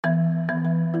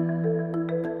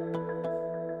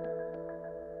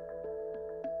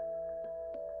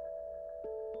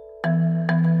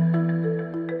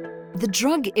The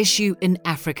drug issue in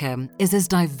Africa is as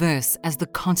diverse as the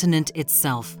continent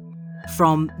itself.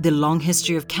 From the long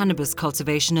history of cannabis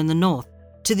cultivation in the north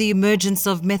to the emergence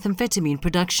of methamphetamine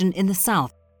production in the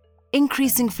south,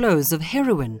 increasing flows of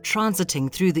heroin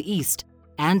transiting through the east,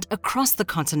 and across the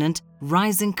continent,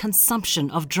 rising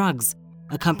consumption of drugs,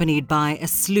 accompanied by a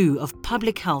slew of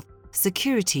public health,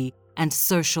 security, and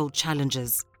social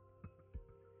challenges.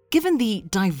 Given the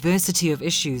diversity of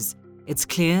issues, it's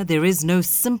clear there is no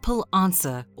simple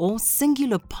answer or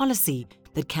singular policy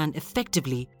that can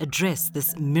effectively address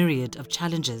this myriad of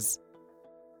challenges.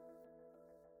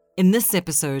 In this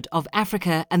episode of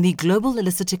Africa and the Global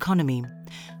Illicit Economy,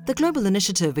 the Global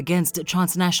Initiative Against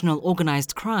Transnational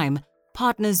Organized Crime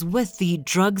partners with the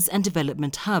Drugs and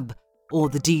Development Hub, or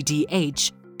the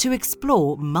DDH, to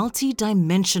explore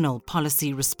multi-dimensional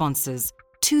policy responses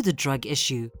to the drug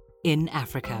issue in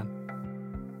Africa.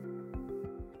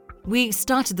 We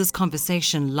started this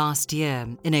conversation last year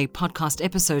in a podcast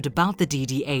episode about the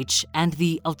DDH and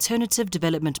the alternative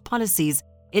development policies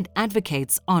it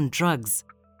advocates on drugs.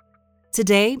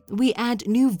 Today, we add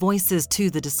new voices to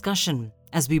the discussion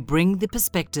as we bring the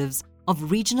perspectives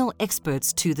of regional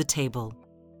experts to the table.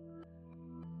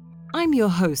 I'm your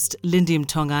host, Lindy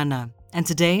Mtongana, and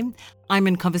today I'm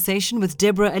in conversation with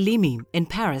Deborah Alimi in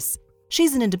Paris.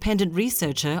 She's an independent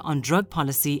researcher on drug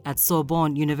policy at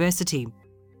Sorbonne University.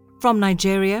 From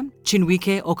Nigeria,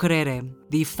 Chinwike Okerere,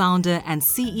 the founder and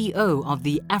CEO of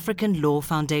the African Law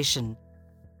Foundation.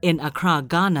 In Accra,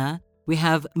 Ghana, we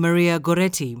have Maria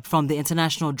Goretti from the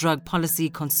International Drug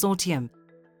Policy Consortium.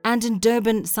 And in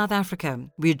Durban, South Africa,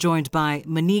 we are joined by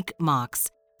Monique Marks,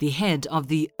 the head of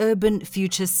the Urban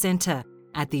Future Center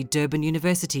at the Durban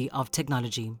University of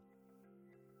Technology.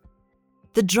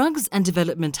 The Drugs and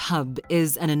Development Hub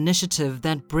is an initiative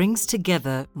that brings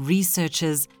together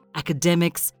researchers,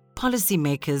 academics,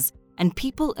 policymakers, and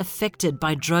people affected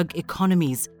by drug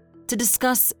economies to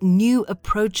discuss new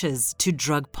approaches to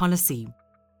drug policy.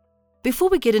 Before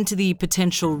we get into the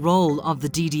potential role of the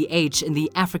DDH in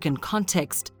the African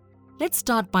context, let's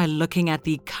start by looking at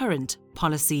the current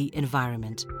policy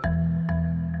environment.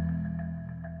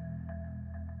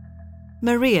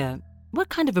 Maria, what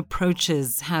kind of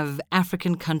approaches have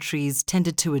African countries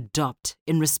tended to adopt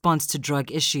in response to drug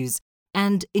issues?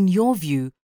 And in your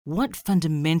view, what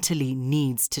fundamentally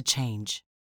needs to change?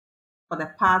 For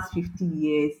the past 50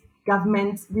 years,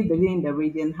 governments within the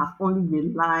region have only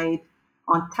relied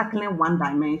on tackling one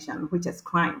dimension, which is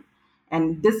crime.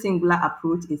 And this singular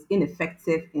approach is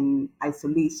ineffective in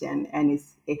isolation and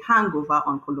is a hangover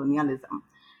on colonialism.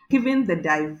 Given the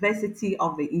diversity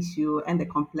of the issue and the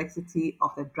complexity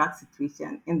of the drug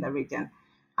situation in the region,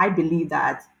 I believe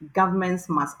that governments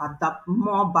must adopt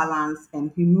more balanced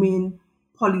and humane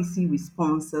policy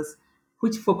responses,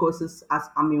 which focuses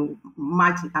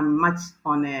much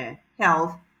on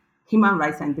health, human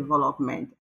rights, and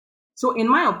development. So, in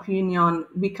my opinion,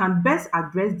 we can best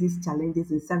address these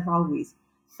challenges in several ways.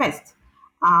 First,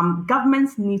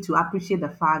 governments need to appreciate the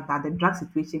fact that the drug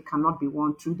situation cannot be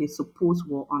won through the supposed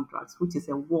war on drugs, which is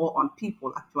a war on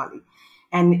people, actually.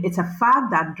 And it's a fact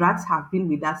that drugs have been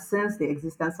with us since the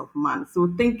existence of man.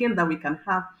 So, thinking that we can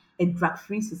have a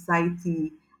drug-free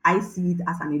society, I see it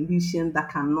as an illusion that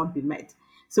cannot be met.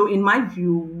 So in my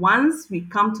view, once we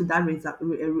come to that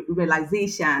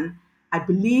realization, I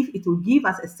believe it will give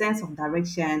us a sense of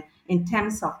direction in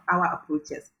terms of our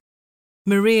approaches.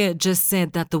 Maria just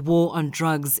said that the war on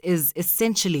drugs is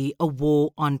essentially a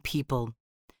war on people.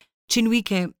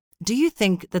 Chinwike, do you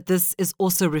think that this is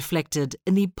also reflected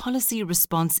in the policy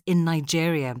response in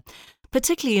Nigeria,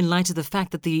 particularly in light of the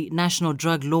fact that the National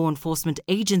Drug Law Enforcement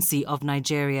Agency of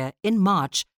Nigeria in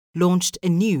March launched a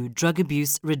new drug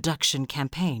abuse reduction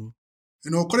campaign?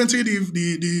 Currently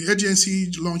the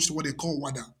agency launched what they call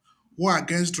WADA, War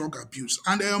Against Drug Abuse.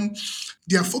 And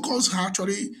their focus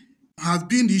actually has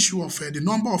been the issue of the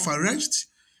number of arrests,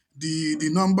 the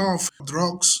number of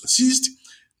drugs seized,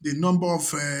 the number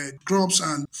of crops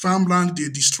and farmland they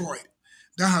destroyed.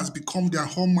 That has become their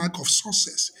hallmark of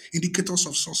success, indicators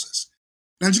of success.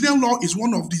 Nigerian law is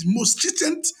one of the most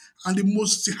stringent and the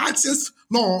most harshest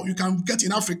law you can get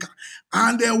in Africa.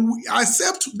 And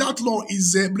except that law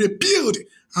is repealed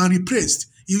and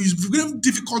replaced, it is very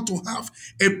difficult to have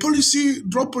a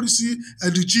drug policy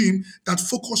regime that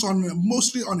focuses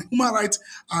mostly on human rights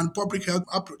and public health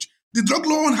approach. The drug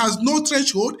law has no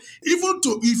threshold, even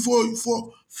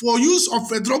for use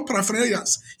of drug paraphernalia,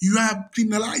 you are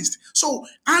criminalized. So,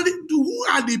 and who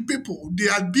are the people? They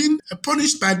are being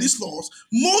punished by these laws,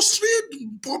 mostly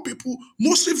poor people,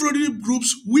 mostly vulnerable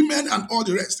groups, women, and all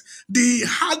the rest. The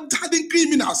hardened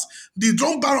criminals, the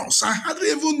drug barons are hardly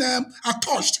even are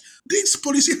touched. This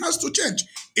policy has to change.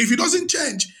 If it doesn't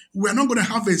change, we're not going to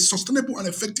have a sustainable and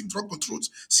effective drug control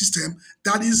system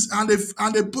that is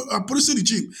and a policy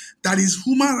regime that is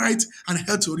human rights and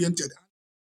health oriented.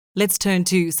 Let's turn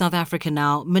to South Africa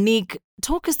now. Monique,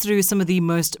 talk us through some of the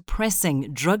most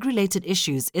pressing drug-related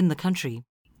issues in the country.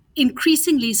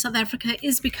 Increasingly, South Africa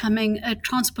is becoming a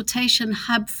transportation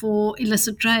hub for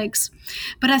illicit drugs.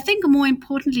 But I think more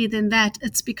importantly than that,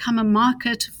 it's become a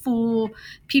market for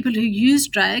people who use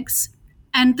drugs.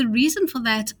 And the reason for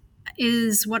that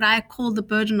is what I call the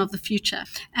burden of the future.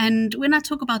 And when I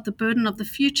talk about the burden of the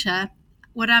future,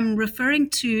 what I'm referring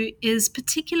to is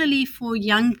particularly for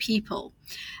young people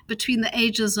between the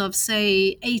ages of,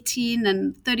 say, 18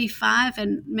 and 35,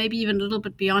 and maybe even a little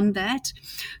bit beyond that,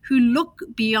 who look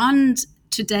beyond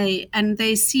today and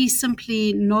they see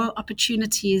simply no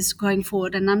opportunities going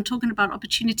forward. And I'm talking about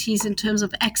opportunities in terms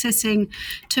of accessing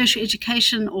tertiary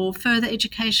education or further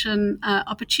education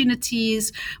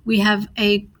opportunities. We have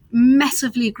a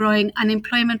massively growing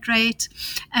unemployment rate,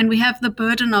 and we have the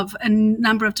burden of a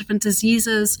number of different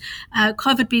diseases,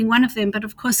 COVID being one of them, but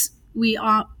of course we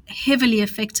are heavily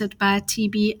affected by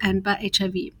TB and by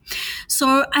HIV.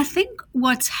 So I think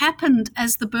what's happened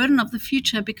as the burden of the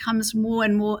future becomes more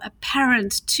and more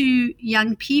apparent to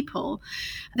young people,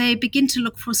 they begin to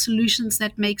look for solutions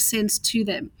that make sense to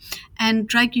them. And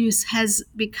drug use has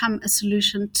become a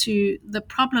solution to the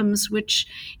problems, which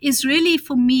is really,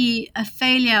 for me, a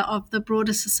failure of the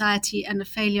broader society and a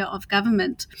failure of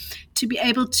government to be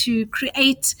able to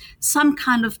create some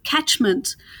kind of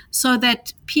catchment so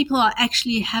that people are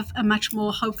actually have a much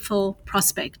more hopeful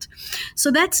prospect.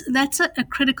 So that's a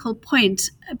critical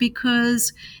point,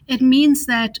 because it means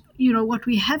that, what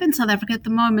we have in South Africa at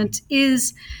the moment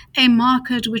is a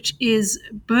market which is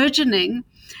burgeoning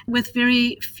with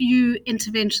very few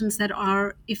interventions that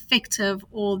are effective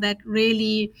or that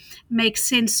really make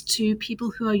sense to people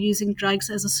who are using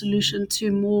drugs as a solution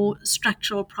to more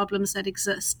structural problems that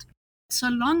exist. So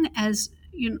long as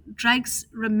drugs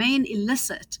remain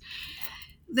illicit,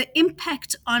 the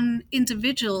impact on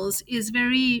individuals is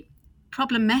very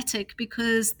problematic,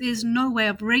 because there's no way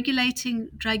of regulating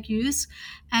drug use,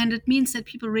 and it means that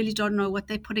people really don't know what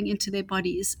they're putting into their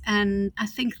bodies. And I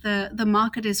think the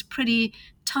market is pretty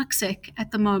toxic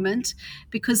at the moment,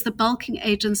 because the bulking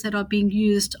agents that are being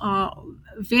used are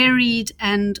varied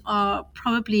and are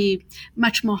probably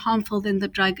much more harmful than the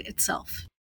drug itself.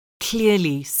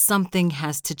 Clearly, something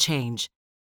has to change.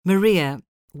 Maria,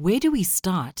 where do we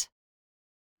start?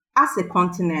 As a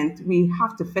continent, we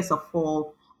have to first of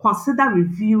all consider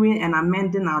reviewing and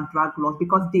amending our drug laws,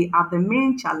 because they are the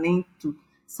main challenge to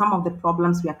some of the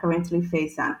problems we are currently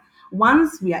facing.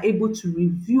 Once we are able to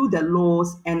review the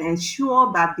laws and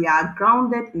ensure that they are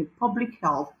grounded in public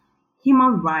health,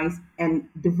 human rights, and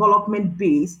development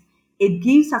base, it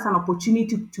gives us an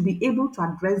opportunity to be able to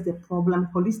address the problem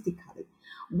holistically.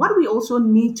 What we also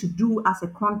need to do as a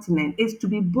continent is to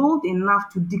be bold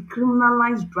enough to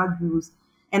decriminalize drug use.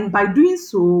 And by doing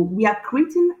so, we are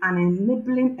creating an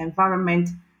enabling environment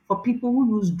for people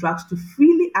who use drugs to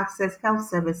freely access health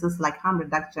services like harm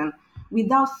reduction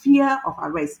without fear of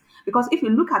arrest. Because if you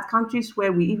look at countries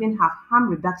where we even have harm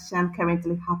reduction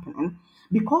currently happening,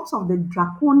 because of the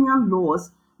draconian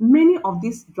laws, many of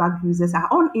these drug users are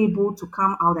unable to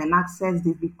come out and access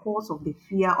this because of the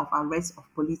fear of arrest of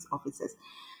police officers.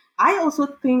 I also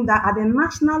think that at the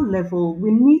national level,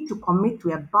 we need to commit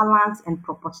to a balance and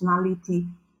proportionality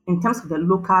in terms of the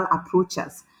local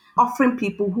approaches, offering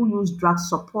people who use drugs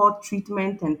support,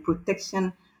 treatment, and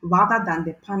protection rather than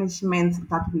the punishment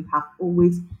that we have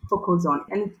always focused on.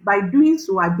 And by doing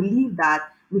so, I believe that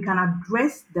we can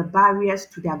address the barriers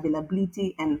to the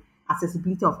availability and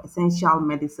accessibility of essential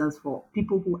medicines for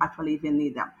people who actually even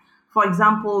need them. For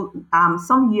example,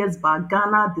 some years back,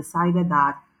 Ghana decided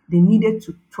that they needed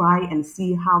to try and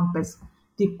see how best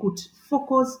they could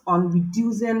focus on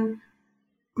reducing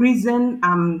prison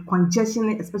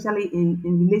congestion, especially in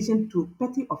relation to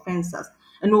petty offenses,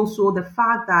 and also the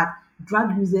fact that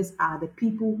drug users are the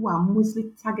people who are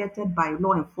mostly targeted by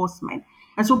law enforcement.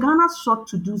 And so Ghana sought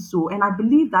to do so. And I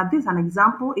believe that this is an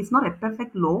example. It's not a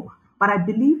perfect law, but I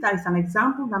believe that it's an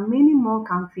example that many more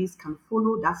countries can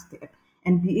follow that step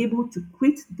and be able to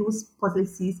create those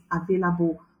policies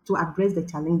available to address the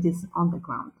challenges on the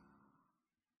ground.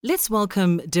 Let's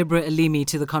welcome Deborah Alimi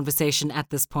to the conversation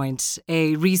at this point,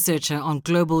 a researcher on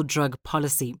global drug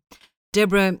policy.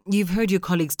 Deborah, you've heard your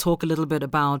colleagues talk a little bit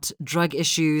about drug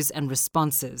issues and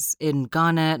responses in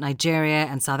Ghana, Nigeria,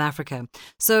 and South Africa.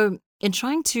 So, in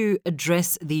trying to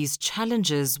address these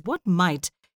challenges, what might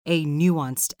a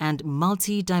nuanced and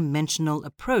multi-dimensional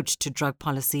approach to drug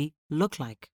policy look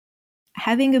like?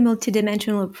 Having a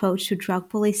multidimensional approach to drug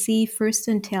policy first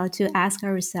entails to ask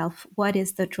ourselves, what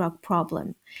is the drug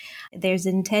problem? There's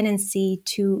a tendency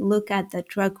to look at the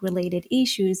drug-related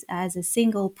issues as a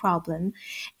single problem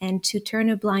and to turn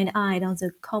a blind eye on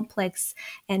the complex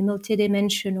and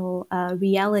multidimensional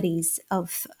realities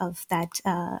of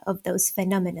those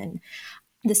phenomena.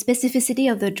 The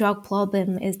specificity of the drug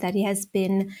problem is that it has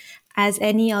been, as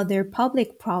any other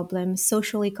public problem,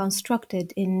 socially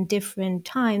constructed in different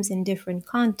times, in different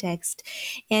contexts,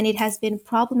 and it has been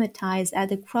problematized at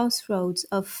the crossroads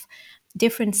of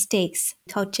different stakes,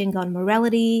 touching on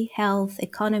morality, health,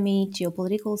 economy,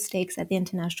 geopolitical stakes at the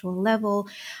international level,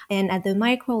 and at the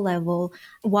micro level,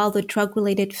 while the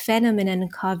drug-related phenomenon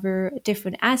cover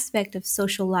different aspects of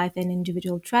social life and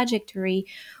individual trajectory.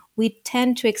 We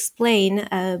tend to explain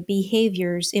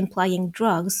behaviors implying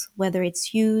drugs, whether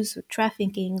it's use or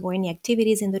trafficking or any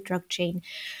activities in the drug chain,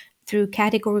 through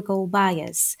categorical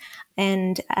bias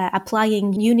and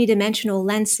applying unidimensional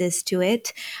lenses to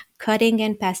it, cutting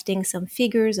and pasting some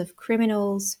figures of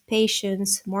criminals,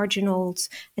 patients, marginals,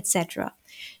 etc.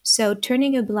 So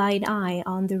turning a blind eye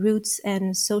on the roots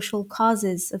and social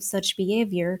causes of such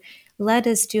behavior led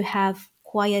us to have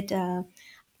quite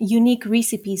unique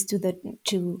recipes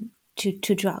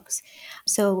to drugs.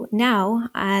 So now,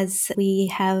 as we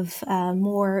have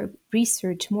more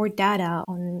research, more data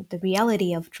on the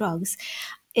reality of drugs,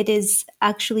 it is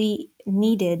actually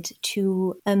needed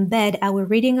to embed our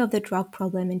reading of the drug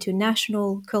problem into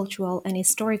national, cultural, and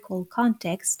historical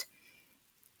context,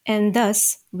 and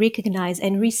thus recognize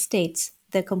and restate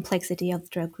the complexity of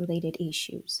drug-related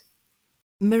issues.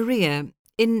 Maria,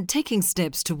 in taking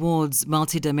steps towards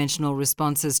multidimensional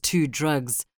responses to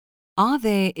drugs, are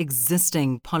there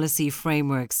existing policy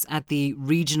frameworks at the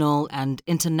regional and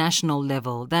international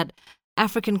level that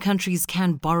African countries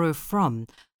can borrow from?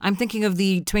 I'm thinking of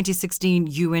the 2016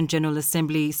 UN General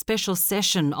Assembly Special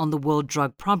Session on the World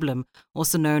Drug Problem,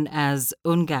 also known as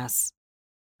UNGAS.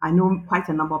 I know quite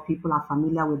a number of people are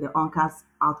familiar with the UNGAS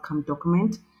outcome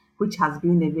document, which has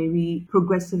been a very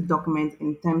progressive document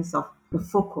in terms of the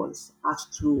focus as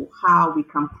to how we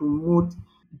can promote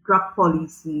drug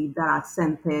policy that are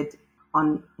centered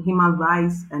on human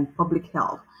rights and public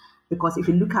health. Because if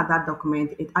you look at that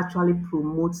document, it actually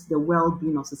promotes the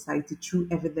well-being of society through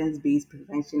evidence-based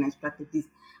prevention and strategies,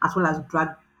 as well as drug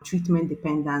treatment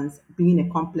dependence being a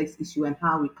complex issue and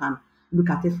how we can look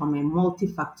at it from a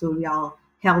multifactorial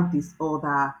health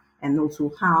disorder and also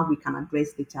how we can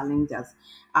address the challenges.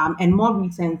 And more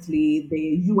recently,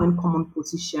 the UN Common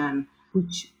Position,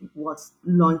 which was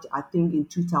launched, I think, in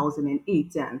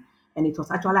 2018, and it was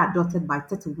actually adopted by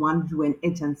 31 UN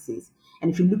agencies.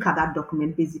 And if you look at that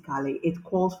document, basically, it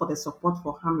calls for the support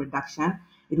for harm reduction.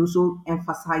 It also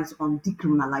emphasizes on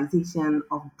decriminalization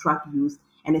of drug use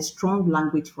and a strong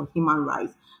language for human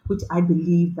rights, which I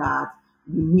believe that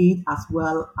we need as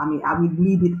well. I mean, I will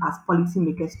need it as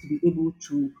policymakers to be able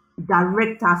to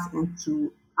direct us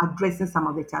into addressing some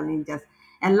of the challenges.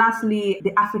 And lastly,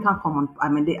 the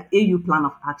the AU Plan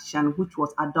of Action, which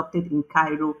was adopted in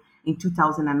Cairo in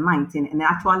 2019, and it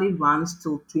actually runs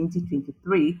till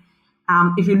 2023.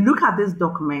 If you look at this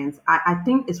document, I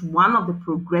think it's one of the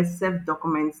progressive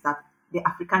documents that the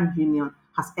African Union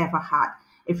has ever had.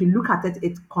 If you look at it,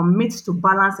 it commits to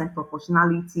balance and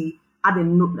proportionality at the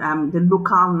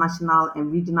local, national,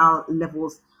 and regional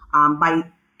levels by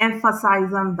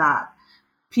emphasizing that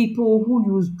people who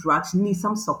use drugs need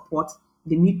some support,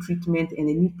 they need treatment, and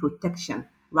they need protection,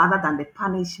 rather than the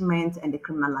punishment and the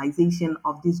criminalization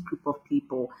of this group of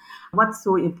people. What's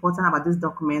so important about this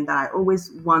document that I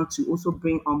always want to also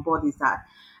bring on board is that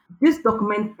this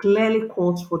document clearly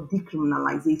calls for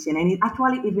decriminalization, and it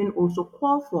actually even also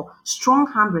calls for strong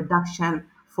harm reduction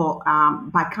for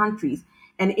by countries.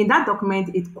 And in that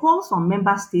document, it calls on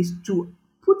member states to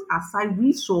put aside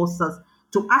resources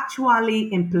to actually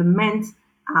implement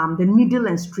the needle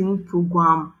and string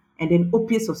program and then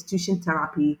opiate substitution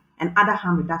therapy and other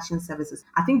harm reduction services.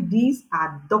 I think these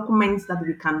are documents that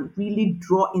we can really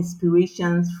draw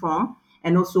inspirations from.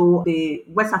 And also the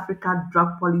West Africa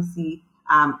Drug Policy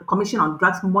Commission on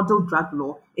Drugs Model Drug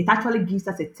Law, it actually gives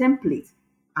us a template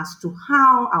as to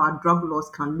how our drug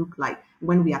laws can look like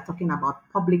when we are talking about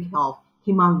public health,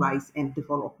 human rights, and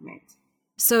development.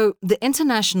 So the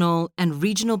international and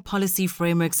regional policy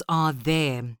frameworks are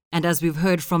there. And as we've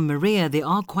heard from Maria, they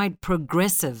are quite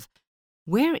progressive.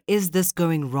 Where is this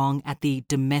going wrong at the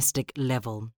domestic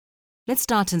level? Let's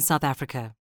start in South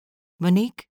Africa.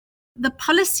 Monique? The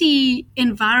policy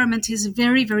environment is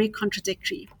very, very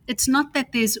contradictory. It's not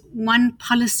that there's one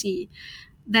policy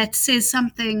that says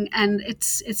something and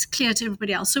it's clear to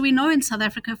everybody else. So we know in South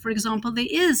Africa, for example, there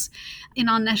is in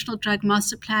our National Drug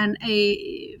Master Plan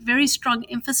a very strong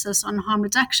emphasis on harm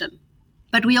reduction.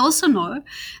 But we also know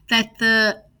that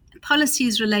the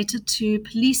policies related to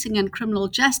policing and criminal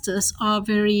justice are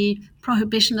very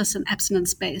prohibitionist and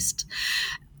abstinence based.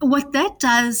 What that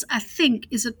does, I think,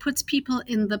 is it puts people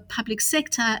in the public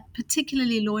sector,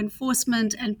 particularly law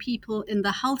enforcement and people in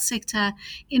the health sector,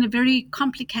 in a very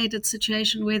complicated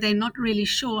situation where they're not really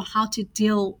sure how to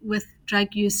deal with drug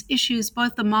use issues,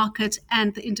 both the market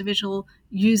and the individual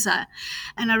user.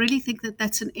 And I really think that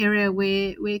that's an area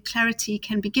where clarity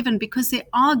can be given, because there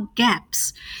are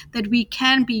gaps that we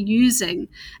can be using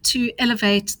to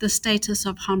elevate the status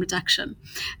of harm reduction.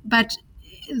 But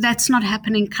that's not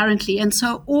happening currently. And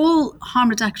so all harm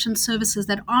reduction services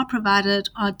that are provided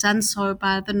are done so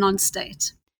by the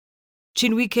non-state.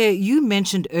 Chinwike, you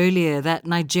mentioned earlier that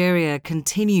Nigeria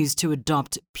continues to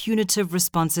adopt punitive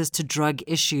responses to drug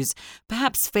issues,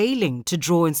 perhaps failing to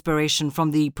draw inspiration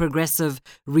from the progressive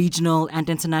regional and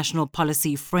international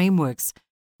policy frameworks.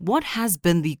 What has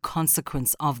been the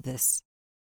consequence of this?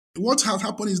 What has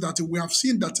happened is that we have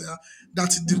seen that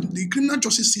the criminal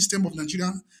justice system of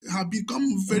Nigeria have become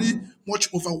very much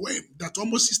overwhelmed. That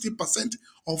almost 60%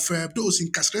 of those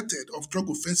incarcerated of drug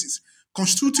offenses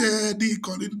constitute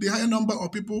the higher number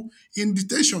of people in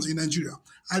detentions in Nigeria.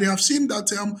 And they have seen that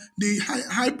the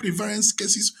high prevalence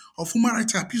cases of human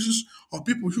rights abuses of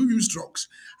people who use drugs.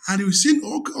 And we've seen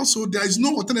also there is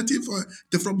no alternative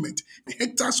development. The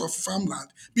hectares of farmland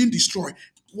being destroyed.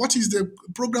 What is the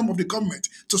program of the government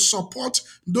to support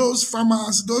those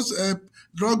farmers, those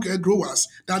drug growers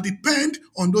that depend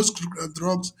on those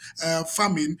drugs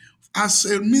farming as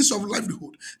a means of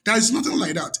livelihood? There is nothing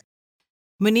like that.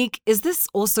 Monique, is this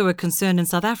also a concern in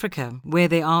South Africa, where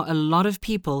there are a lot of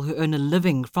people who earn a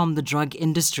living from the drug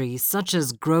industry, such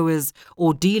as growers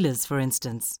or dealers, for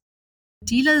instance?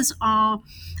 Dealers are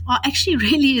actually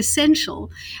really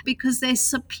essential because they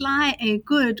supply a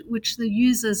good which the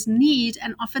users need,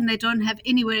 and often they don't have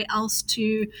anywhere else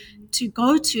to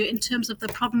go to in terms of the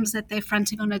problems that they're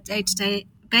fronting on a day-to-day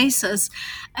basis.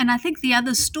 And I think the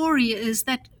other story is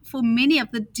that for many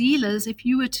of the dealers, if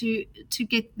you were to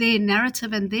get their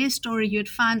narrative and their story, you'd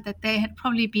find that they had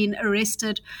probably been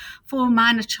arrested for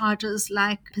minor charges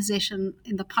like possession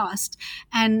in the past.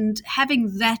 And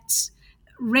having that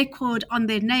record on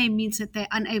their name means that they're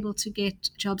unable to get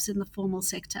jobs in the formal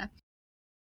sector.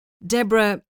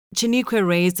 Deborah, Chinwike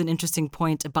raised an interesting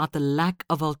point about the lack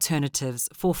of alternatives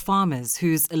for farmers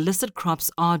whose illicit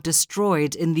crops are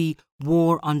destroyed in the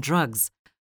war on drugs.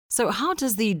 So how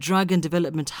does the Drug and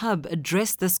Development Hub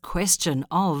address this question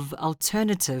of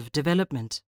alternative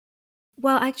development?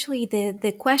 Well, actually,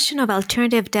 the question of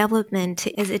alternative development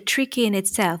is tricky in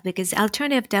itself, because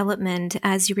alternative development,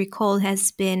 as you recall,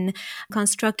 has been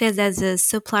constructed as a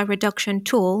supply reduction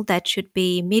tool that should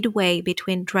be midway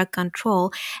between drug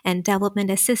control and development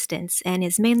assistance, and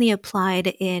is mainly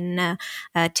applied in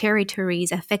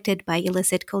territories affected by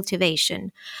illicit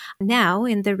cultivation. Now,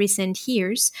 in the recent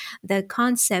years, the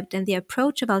concept and the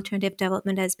approach of alternative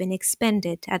development has been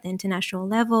expanded at the international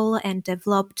level and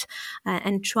developed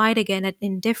and tried again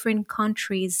in different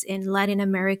countries in Latin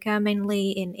America, mainly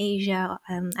in Asia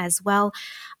as well,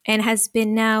 and has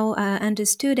been now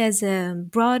understood as a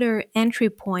broader entry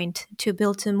point to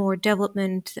build a more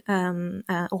development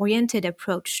oriented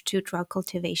approach to drug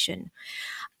cultivation.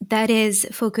 That is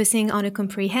focusing on a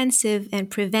comprehensive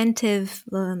and preventive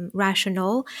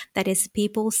rationale that is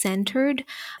people-centered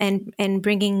and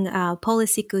bringing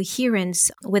policy coherence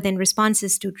within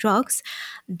responses to drugs,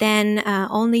 than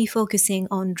only focusing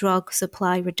on drug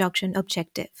supply reduction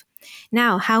objective.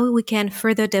 Now, how we can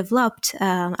further develop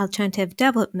alternative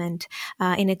development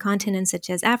in a continent such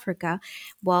as Africa,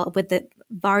 well, with the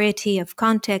variety of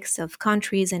contexts of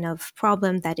countries and of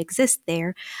problems that exist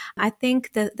there, I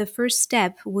think the first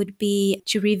step would be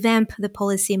to revamp the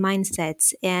policy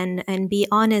mindsets and be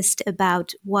honest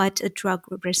about what a drug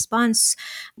response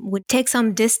would take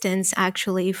some distance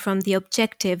actually from the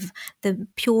objective, the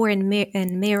pure and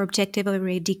mere objective of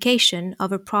eradication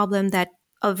of a problem that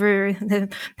over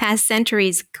the past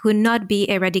centuries could not be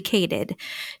eradicated.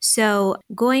 So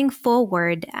going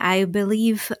forward, I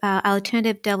believe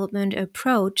alternative development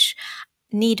approach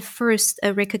need first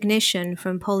a recognition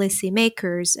from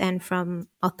policymakers and from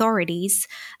authorities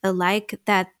alike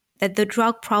that the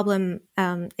drug problem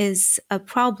is a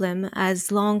problem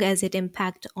as long as it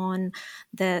impacts on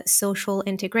the social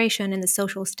integration and the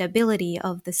social stability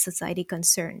of the society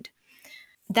concerned.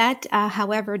 That,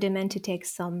 however, they meant to take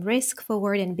some risk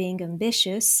forward and being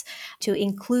ambitious to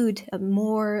include a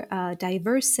more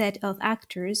diverse set of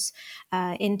actors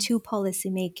into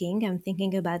policymaking. I'm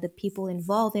thinking about the people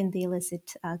involved in the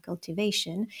illicit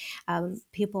cultivation,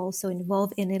 people also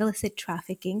involved in illicit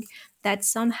trafficking, that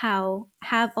somehow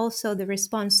have also the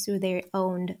response to their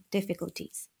own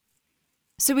difficulties.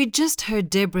 So we just heard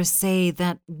Deborah say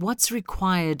that what's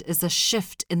required is a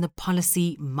shift in the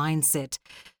policy mindset.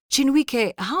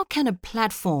 Chinwike, how can a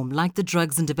platform like the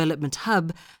Drugs and Development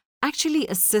Hub actually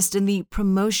assist in the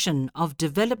promotion of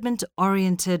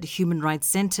development-oriented, human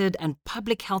rights-centered and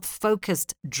public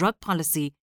health-focused drug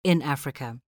policy in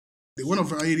Africa? One of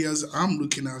the areas I'm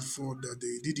looking at for that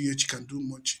the DDH can do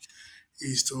much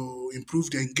is to improve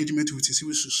the engagement with the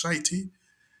civil society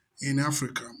in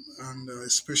Africa, and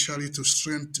especially to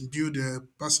strengthen, build a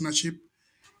partnership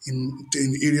in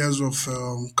areas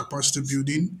of capacity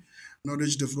building,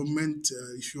 knowledge development,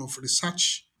 issue of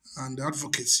research, and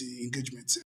advocacy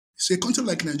engagement. So a country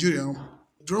like Nigeria,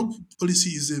 drug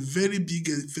policy is a very big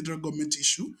federal government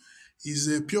issue.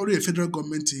 Is purely a federal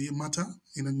government matter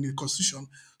in the constitution.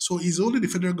 So it's only the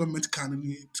federal government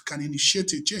can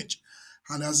initiate a change.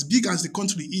 And as big as the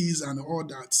country is and all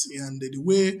that, and the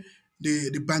way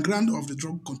the background of the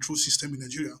drug control system in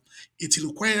Nigeria, it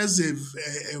requires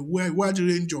a wide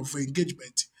range of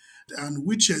engagement, and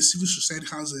which civil society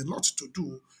has a lot to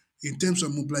do in terms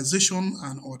of mobilization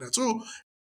and all that. So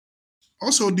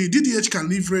also the DDH can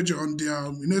leverage on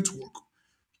their network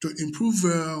to improve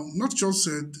not just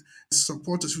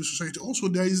support the civil society. Also,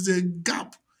 there is a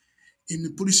gap in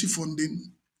the policy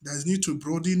funding that is need to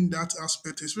broaden that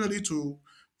aspect, especially to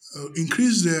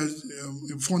increase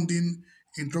the funding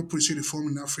in drug policy reform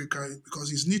in Africa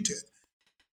because it's needed.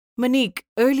 Monique,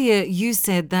 earlier you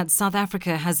said that South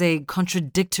Africa has a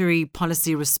contradictory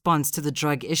policy response to the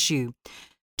drug issue.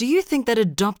 Do you think that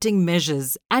adopting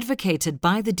measures advocated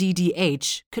by the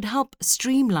DDH could help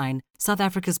streamline South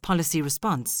Africa's policy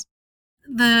response?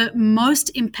 The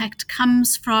most impact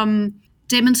comes from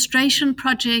demonstration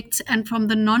projects and from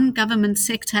the non-government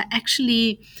sector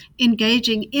actually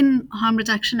engaging in harm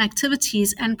reduction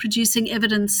activities and producing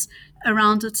evidence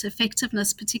around its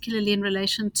effectiveness, particularly in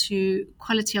relation to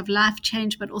quality of life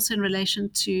change, but also in relation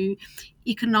to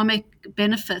economic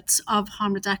benefits of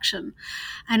harm reduction.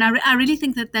 And I really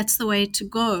think that that's the way to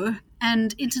go.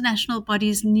 And international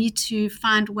bodies need to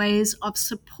find ways of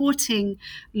supporting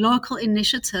local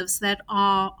initiatives that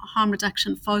are harm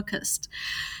reduction focused.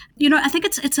 I think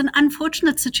it's an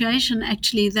unfortunate situation,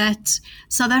 actually, that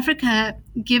South Africa,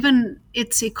 given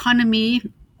its economy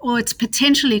or its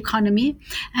potential economy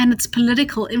and its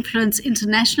political influence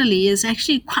internationally, is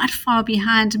actually quite far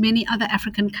behind many other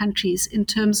African countries in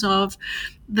terms of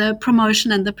the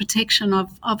promotion and the protection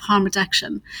of harm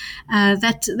reduction.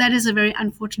 That is a very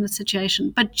unfortunate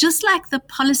situation. But just like the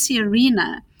policy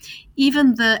arena,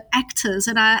 even the actors,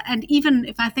 and even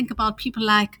if I think about people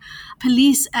like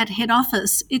police at head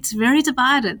office, it's very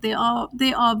divided. There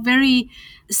are very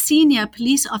senior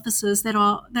police officers that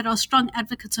are strong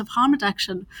advocates of harm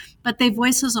reduction, but their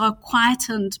voices are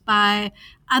quietened by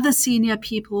other senior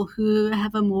people who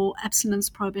have a more abstinence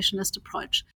prohibitionist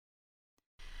approach.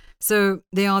 So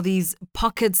there are these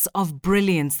pockets of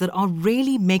brilliance that are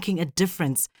really making a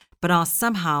difference, but are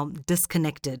somehow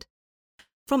disconnected.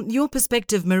 From your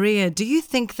perspective, Maria, do you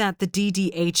think that the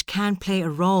DDH can play a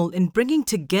role in bringing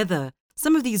together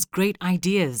some of these great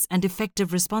ideas and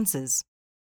effective responses?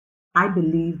 I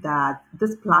believe that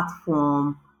this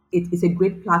platform, it is a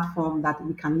great platform that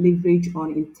we can leverage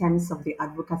on in terms of the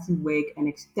advocacy work and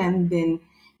extending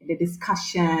the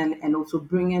discussion and also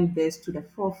bringing this to the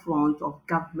forefront of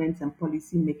governments and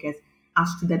policymakers as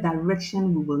to the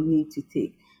direction we will need to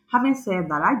take. Having said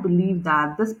that, I believe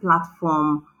that this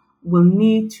platform will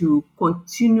need to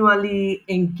continually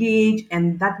engage,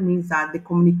 and that means that the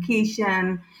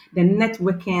communication, the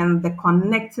networking, the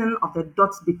connecting of the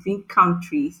dots between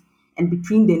countries and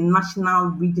between the national,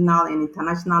 regional, and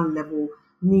international level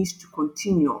needs to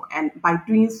continue. And by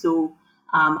doing so,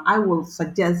 I will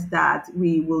suggest that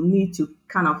we will need to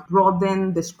kind of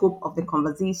broaden the scope of the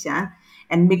conversation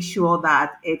and make sure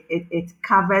that it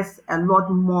covers a lot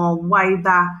more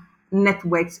wider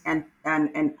networks and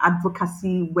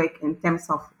advocacy work in terms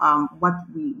of what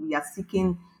we are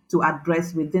seeking to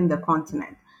address within the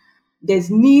continent. There's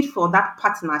need for that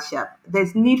partnership.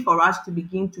 There's need for us to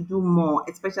begin to do more,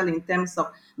 especially in terms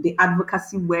of the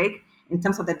advocacy work, in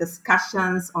terms of the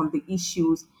discussions on the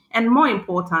issues, and more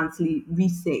importantly,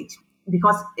 research.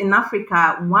 Because in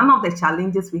Africa, one of the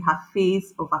challenges we have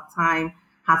faced over time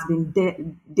has been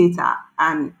data,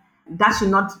 and that should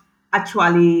not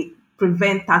actually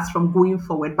prevent us from going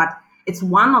forward. But It's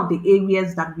one of the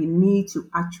areas that we need to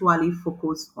actually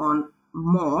focus on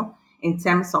more in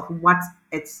terms of what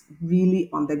it's really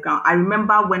on the ground. I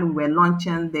remember when we were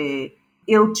launching the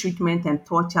ill treatment and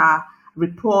torture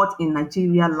report in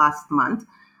Nigeria last month.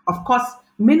 Of course,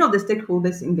 many of the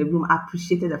stakeholders in the room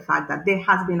appreciated the fact that there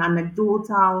has been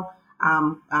anecdotal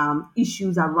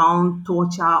issues around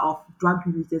torture of drug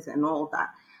users and all that.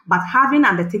 But having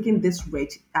undertaken this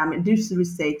research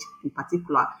in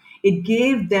particular, it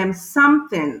gave them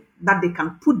something that they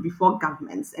can put before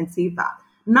governments and say that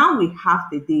now we have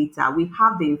the data, we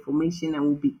have the information, and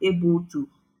we'll be able to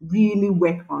really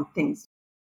work on things.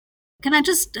 Can I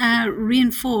just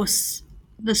reinforce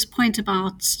this point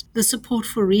about the support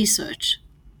for research?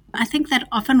 I think that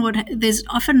there's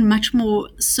often much more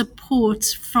support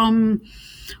from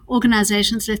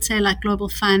organizations, let's say like Global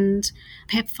Fund,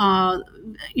 PEPFAR,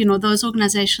 those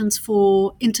organizations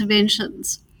for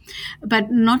interventions,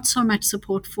 but not so much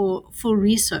support for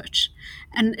research.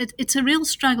 And it's a real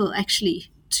struggle,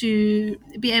 actually, to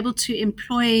be able to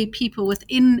employ people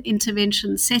within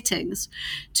intervention settings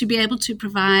to be able to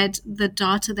provide the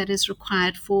data that is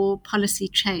required for policy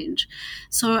change.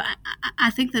 So I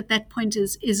think that point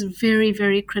is very,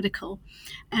 very critical,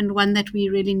 and one that we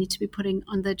really need to be putting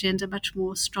on the agenda much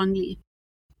more strongly.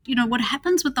 What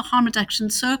happens with the harm reduction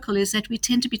circle is that we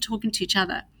tend to be talking to each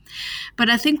other. But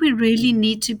I think we really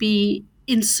need to be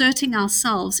inserting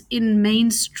ourselves in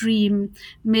mainstream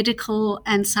medical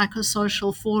and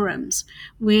psychosocial forums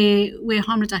where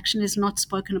harm reduction is not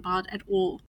spoken about at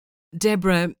all.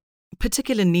 Deborah,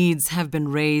 particular needs have been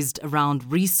raised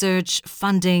around research,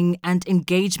 funding, and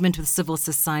engagement with civil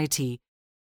society.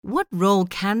 What role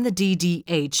can the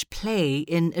DDH play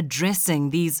in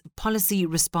addressing these policy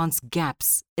response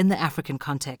gaps in the African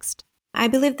context? I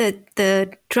believe that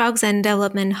the Drugs and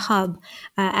Development Hub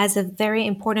has a very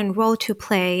important role to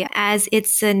play, as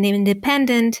it's an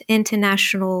independent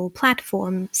international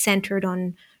platform centered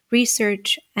on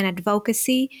research and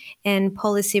advocacy and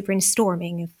policy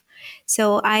brainstorming.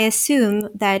 So I assume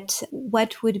that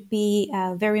what would be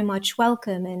very much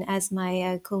welcome, and as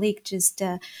my colleague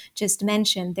just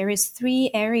mentioned, there is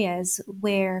 3 areas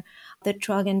where the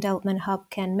Drug and Development Hub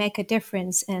can make a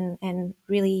difference and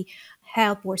really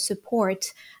help or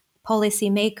support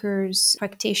policymakers,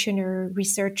 practitioner,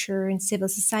 researcher, and civil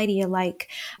society alike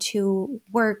to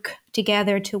work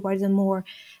together towards a more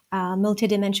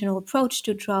multidimensional approach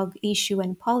to drug issue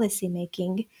and policy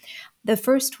making. The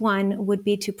first one would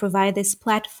be to provide this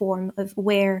platform of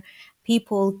where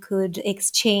people could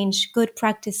exchange good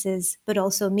practices, but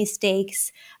also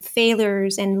mistakes,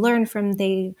 failures, and learn from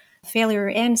the failure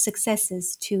and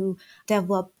successes to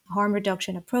develop harm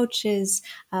reduction approaches,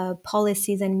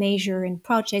 policies and measure and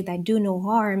projects that do no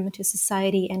harm to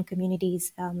society and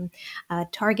communities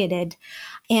targeted,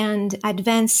 and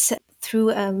advance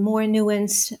through a more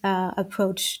nuanced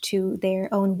approach to their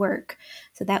own work.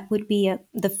 So that would be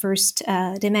the first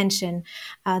dimension.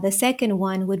 The second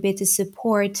one would be to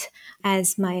support,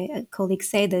 as my colleagues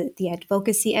say, the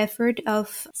advocacy effort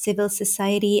of civil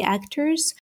society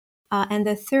actors. And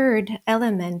the third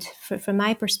element, from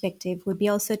my perspective, would be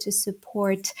also to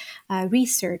support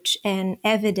research and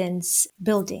evidence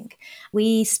building.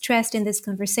 We stressed in this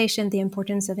conversation the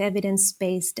importance of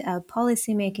evidence-based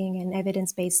policymaking and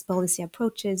evidence-based policy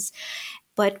approaches.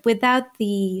 But without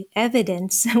the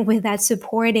evidence, without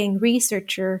supporting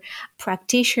researcher,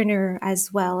 practitioner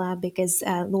as well, because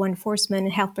law enforcement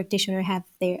and health practitioners have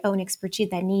their own expertise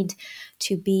that need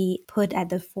to be put at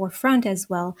the forefront as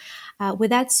well.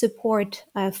 Without support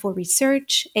for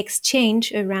research,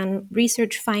 exchange around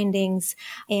research findings,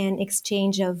 and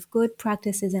exchange of good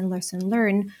practices and lesson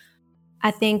learned,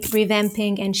 I think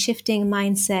revamping and shifting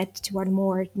mindset toward a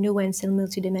more nuanced and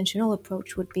multidimensional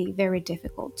approach would be very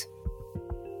difficult.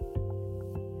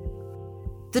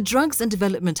 The Drugs and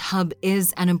Development Hub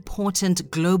is an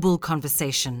important global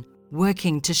conversation,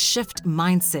 working to shift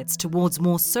mindsets towards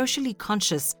more socially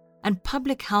conscious and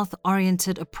public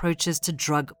health-oriented approaches to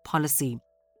drug policy.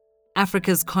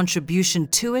 Africa's contribution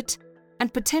to it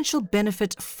and potential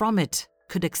benefit from it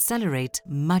could accelerate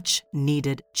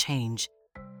much-needed change.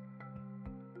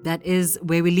 That is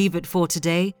where we leave it for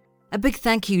today. A big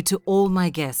thank you to all my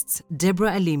guests,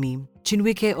 Deborah Alimi,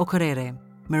 Chinwike Okorere,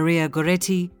 Maria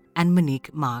Goretti, and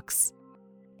Monique Marks.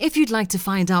 If you'd like to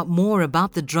find out more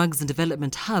about the Drugs and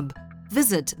Development Hub,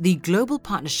 visit the Global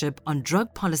Partnership on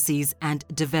Drug Policies and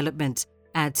Development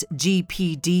at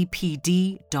gpdpd.org.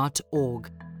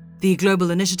 The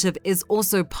Global Initiative is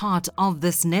also part of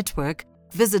this network.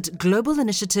 Visit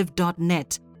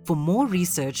globalinitiative.net for more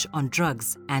research on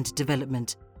drugs and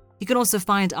development. You can also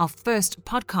find our first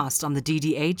podcast on the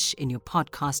DDH in your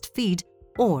podcast feed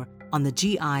or on the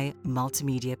GI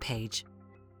Multimedia page.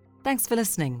 Thanks for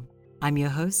listening. I'm your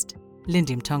host,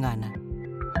 Lindy Mtongana.